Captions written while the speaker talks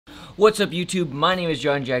What's up YouTube? My name is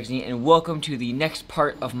John Jags and welcome to the next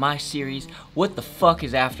part of my series, What the Fuck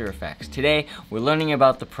is After Effects? Today, we're learning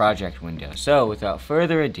about the project window. So without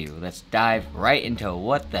further ado, let's dive right into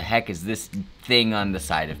what the heck is this thing on the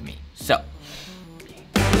side of me. So,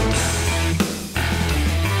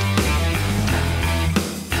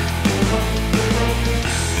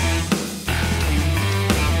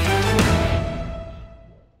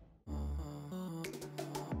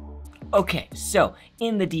 okay, so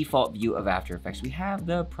in the default view of After Effects, we have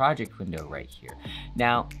the project window right here.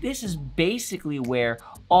 Now, this is basically where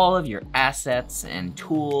all of your assets and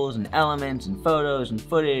tools and elements and photos and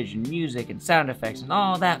footage and music and sound effects and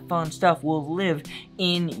all that fun stuff will live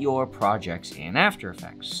in your projects in After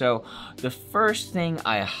Effects. So the first thing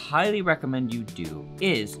I highly recommend you do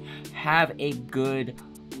is have a good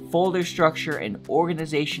folder structure and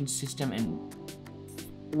organization system and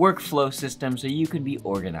workflow system so you can be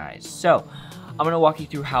organized. So I'm going to walk you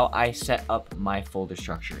through how I set up my folder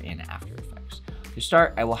structure in After Effects. To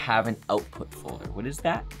start, I will have an output folder. What is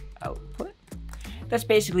that? Output? That's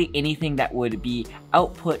basically anything that would be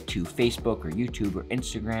output to Facebook or YouTube or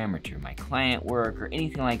Instagram or to my client work or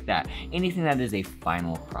anything like that. Anything that is a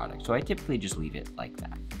final product. So I typically just leave it like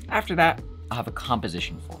that. After that, I'll have a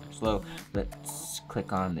composition folder. So let's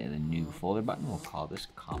click on the new folder button. We'll call this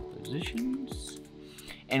compositions.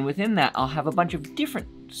 And within that, I'll have a bunch of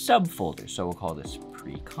different subfolders. So we'll call this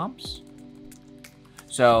pre-comps.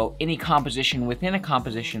 So any composition within a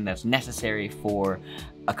composition that's necessary for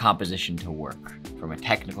a composition to work from a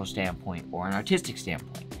technical standpoint or an artistic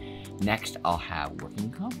standpoint. Next, I'll have working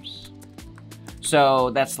comps.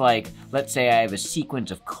 So that's like, let's say I have a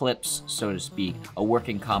sequence of clips, so to speak. A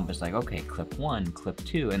working comp is like, okay, clip 1, clip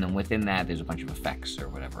 2, and then within that, there's a bunch of effects or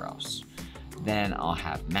whatever else. Then I'll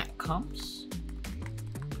have matte comps.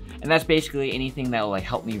 And that's basically anything that will like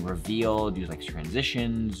help me reveal, do like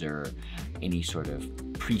transitions or any sort of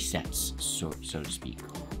presets, so to speak.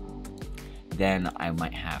 Then I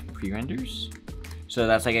might have pre-renders. So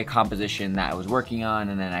that's like a composition that I was working on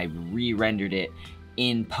and then I re-rendered it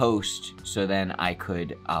in post so then I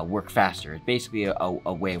could work faster. It's basically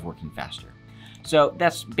a way of working faster. So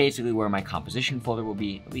that's basically where my composition folder will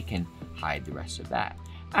be. We can hide the rest of that.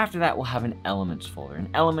 After that, we'll have an elements folder. And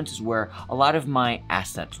elements is where a lot of my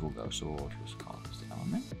assets will go. So we'll just call this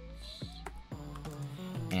elements.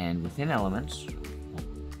 And within elements,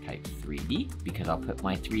 we'll type 3D because I'll put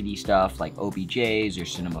my 3D stuff like OBJs or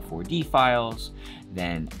Cinema 4D files.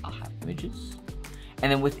 Then I'll have images. And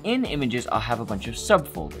then within images, I'll have a bunch of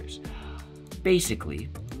subfolders. Basically,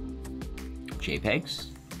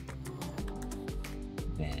 JPEGs,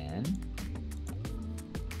 then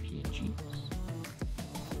PNGs,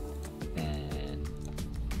 then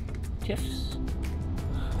TIFFs,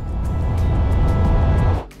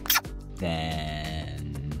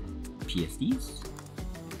 then PSDs,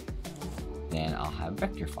 then I'll have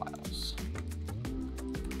vector files.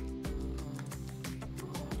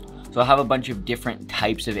 So I'll have a bunch of different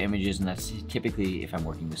types of images, and that's typically, if I'm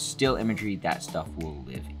working with still imagery, that stuff will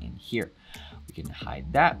live in here. We can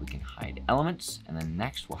hide that, we can hide elements, and then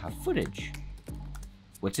next we'll have footage.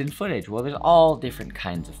 What's in footage? Well, there's all different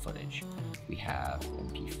kinds of footage. We have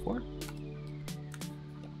MP4,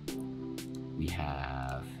 we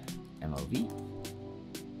have MOV,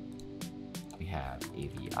 we have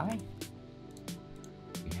AVI,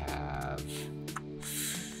 we have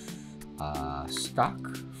stock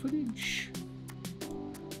footage,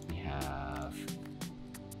 we have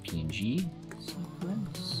PNG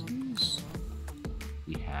sequences,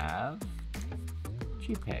 we have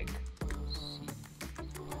JPEG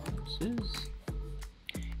sequences,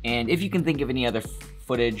 and if you can think of any other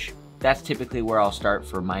footage, that's typically where I'll start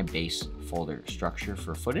for my base folder structure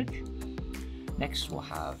for footage. Next, we'll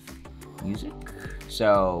have music.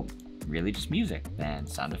 So really just music, then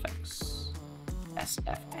sound effects,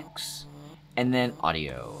 SFX, and then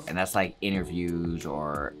audio. And that's like interviews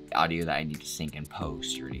or audio that I need to sync and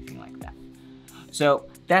post or anything like that. So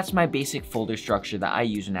that's my basic folder structure that I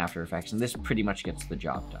use in After Effects, and this pretty much gets the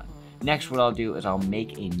job done. Next, what I'll do is I'll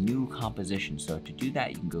make a new composition. So to do that,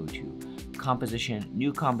 you can go to composition,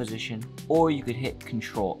 new composition, or you could hit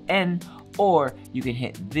Control N, or you can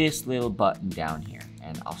hit this little button down here.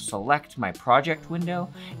 And I'll select my project window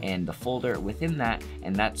and the folder within that,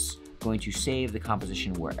 and that's going to save the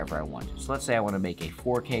composition wherever I want it. So let's say I want to make a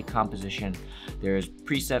 4K composition. There's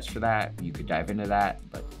presets for that. You could dive into that,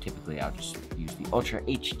 but typically I'll just use the Ultra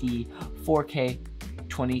HD 4K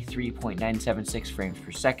 23.976 frames per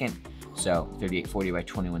second. So 3840 by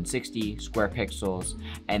 2160 square pixels.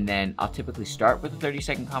 And then I'll typically start with a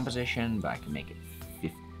 30-second composition, but I can make it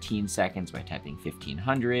 15 seconds by typing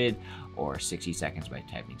 1500, or 60 seconds by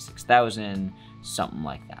typing 6000, something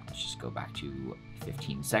like that. Let's just go back to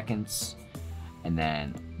 15 seconds. And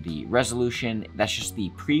then the resolution, that's just the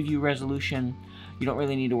preview resolution. You don't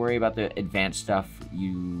really need to worry about the advanced stuff.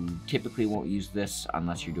 You typically won't use this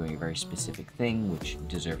unless you're doing a very specific thing, which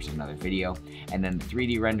deserves another video. And then the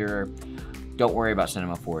 3D renderer, don't worry about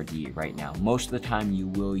Cinema 4D right now. Most of the time you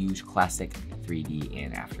will use classic 3D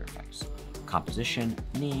in After Effects. Composition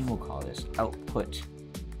name, we'll call this output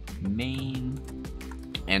main.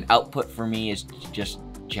 And output for me is just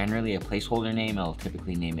generally a placeholder name. I'll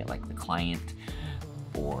typically name it like the client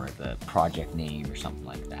or the project name or something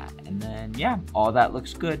like that. And then yeah, all that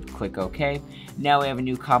looks good. Click OK. Now we have a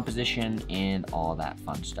new composition and all that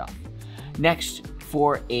fun stuff. Next,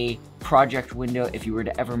 for a project window, if you were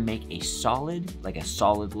to ever make a solid, like a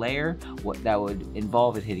solid layer, what that would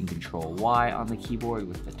involve is hitting Control Y on the keyboard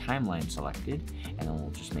with the timeline selected, and then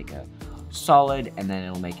we'll just make a solid, and then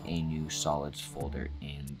it'll make a new solids folder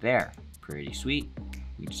in there. Pretty sweet.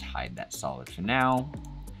 We just hide that solid for now.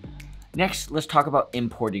 Next, let's talk about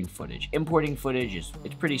importing footage. Importing footage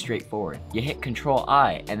it's pretty straightforward. You hit Control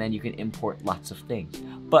I and then you can import lots of things.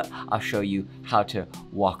 But I'll show you how to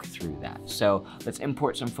walk through that. So let's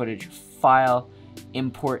import some footage. File,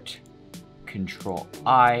 import, Control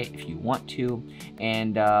I if you want to.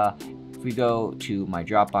 And if we go to my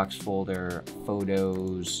Dropbox folder,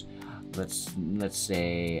 photos, let's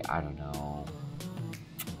say, I don't know,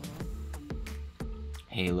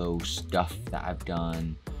 Halo stuff that I've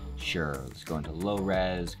done. Sure, let's go into low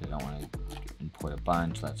res because I want to import a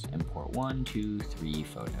bunch. Let's import 1, 2, 3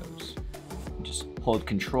 photos. Just hold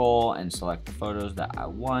Control and select the photos that I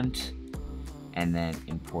want, and then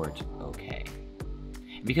import OK.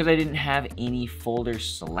 Because I didn't have any folders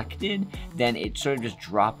selected, then it sort of just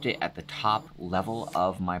dropped it at the top level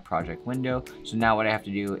of my project window. So now what I have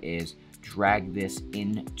to do is drag this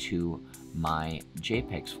into my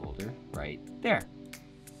JPEGs folder right there.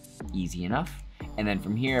 Easy enough. And then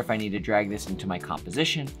from here, if I need to drag this into my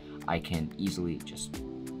composition, I can easily just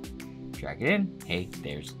drag it in. Hey,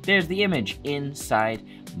 there's the image inside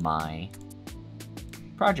my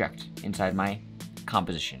project, inside my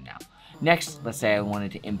composition now. Next, let's say I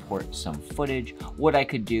wanted to import some footage. What I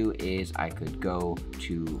could do is I could go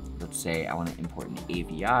to, let's say I want to import an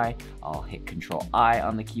AVI. I'll hit Control I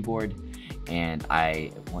on the keyboard, and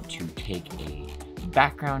I want to take a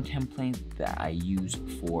background template that I use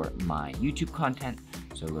for my YouTube content.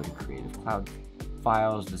 So go to Creative Cloud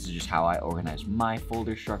Files. This is just how I organize my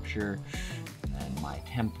folder structure, and then my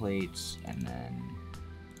templates, and then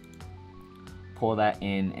pull that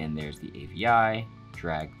in, and there's the AVI,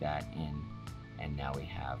 drag that in, and now we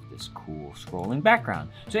have this cool scrolling background.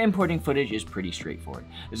 So importing footage is pretty straightforward.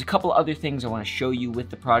 There's a couple other things I want to show you with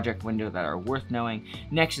the project window that are worth knowing.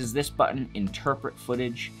 Next is this button, Interpret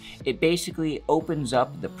Footage. It basically opens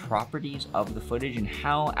up the properties of the footage and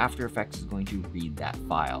how After Effects is going to read that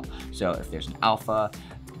file. So if there's an alpha,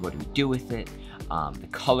 what do we do with it? The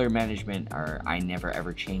color management, I never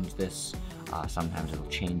ever change this. Sometimes it'll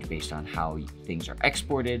change based on how things are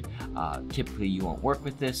exported. Typically you won't work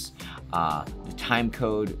with this. The time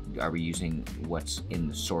code, are we using what's in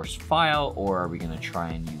the source file, or are we gonna try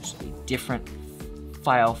and use a different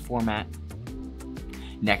file format?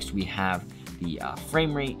 Next we have the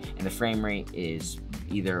frame rate, and the frame rate is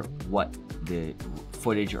either what the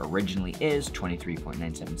footage originally is,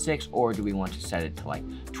 23.976, or do we want to set it to like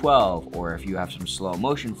 12, or if you have some slow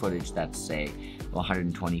motion footage that's say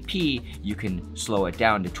 120p, you can slow it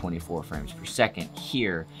down to 24 frames per second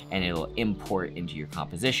here, and it'll import into your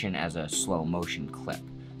composition as a slow motion clip.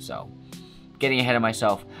 So getting ahead of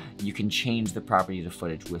myself, you can change the properties of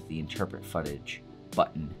footage with the Interpret Footage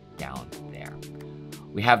button down there.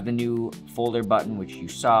 We have the new folder button, which you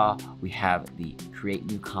saw. We have the Create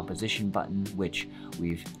New Composition button, which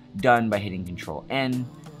we've done by hitting Control N.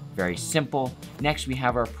 Very simple. Next, we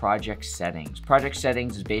have our project settings. Project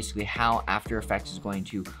settings is basically how After Effects is going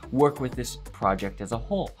to work with this project as a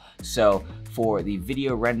whole. So for the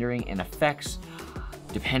video rendering and effects,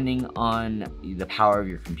 depending on the power of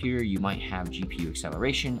your computer, you might have GPU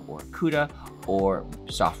acceleration or CUDA or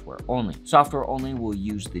software only. Software only will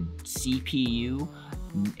use the CPU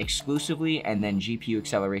exclusively, and then GPU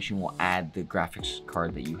acceleration will add the graphics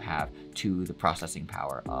card that you have to the processing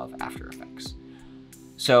power of After Effects.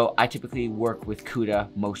 So I typically work with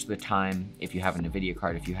CUDA most of the time. If you have a NVIDIA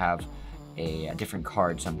card, if you have a different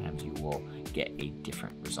card, sometimes you will get a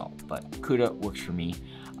different result. But CUDA works for me.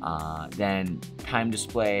 Then time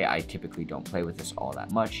display, I typically don't play with this all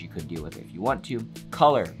that much. You could deal with it if you want to.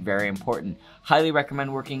 Color, very important. Highly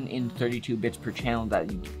recommend working in 32 bits per channel.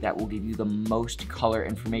 That will give you the most color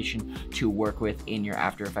information to work with in your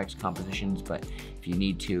After Effects compositions, but if you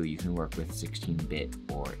need to, you can work with 16-bit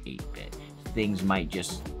or 8-bit. Things might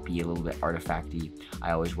just be a little bit artifacty.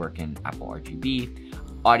 I always work in Apple RGB.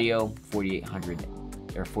 Audio, 4800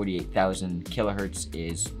 or 48,000 kilohertz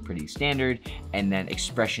is pretty standard. And then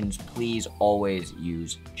expressions, please always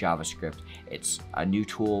use JavaScript. It's a new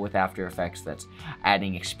tool with After Effects that's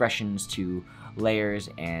adding expressions to layers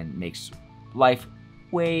and makes life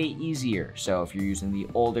way easier. So if you're using the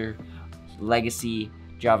older legacy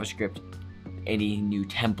JavaScript, any new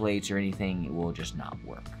templates or anything, it will just not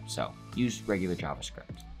work. So use regular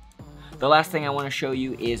JavaScript. The last thing I want to show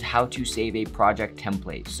you is how to save a project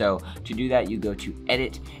template. So to do that, you go to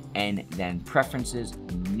Edit and then Preferences,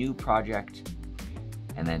 New Project,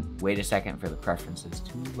 and then wait a second for the preferences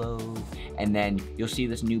to load. And then you'll see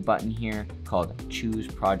this new button here called Choose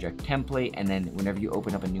Project Template. And then whenever you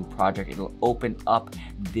open up a new project, it'll open up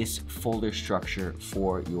this folder structure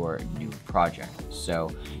for your new project.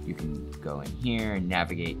 So you can go in here and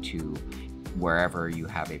navigate to wherever you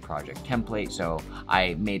have a project template. So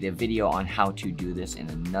I made a video on how to do this in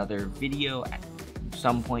another video at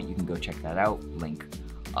some point. You can go check that out, link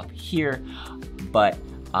up here. But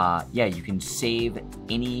yeah, you can save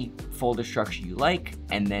any folder structure you like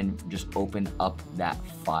and then just open up that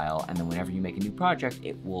file. And then whenever you make a new project,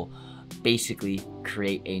 it will basically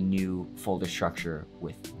create a new folder structure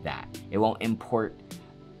with that. It won't import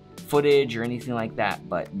footage or anything like that,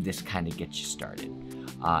 but this kind of gets you started.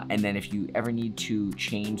 And then if you ever need to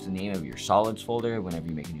change the name of your solids folder, whenever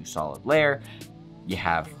you make a new solid layer, you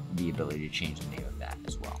have the ability to change the name of that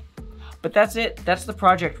as well. But that's it. That's the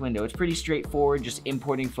project window. It's pretty straightforward, just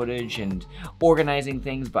importing footage and organizing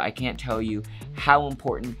things, but I can't tell you how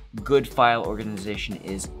important good file organization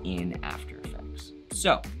is in After Effects.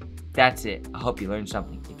 So that's it. I hope you learned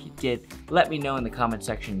something. If you did, let me know in the comment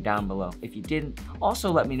section down below. If you didn't,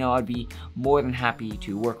 also let me know. I'd be more than happy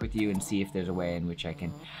to work with you and see if there's a way in which I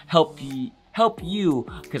can help you,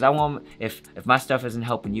 because I want, if my stuff isn't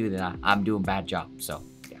helping you, then I'm doing a bad job. So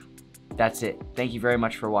yeah, that's it. Thank you very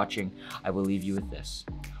much for watching. I will leave you with this: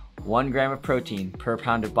 1 gram of protein per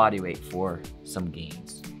pound of body weight for some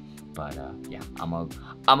gains. But yeah, I'm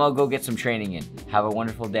gonna go get some training in. Have a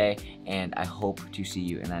wonderful day, and I hope to see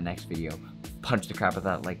you in that next video. Punch the crap out of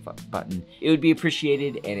that like button. It would be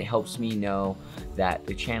appreciated, and it helps me know that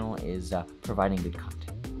the channel is providing good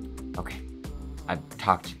content. Okay, I've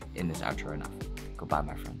talked in this outro enough. Goodbye,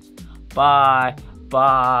 my friends. Bye,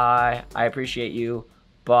 bye. I appreciate you.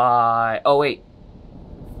 Bye. Oh wait.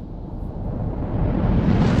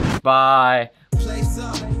 Bye.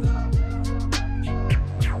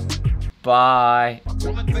 Bye.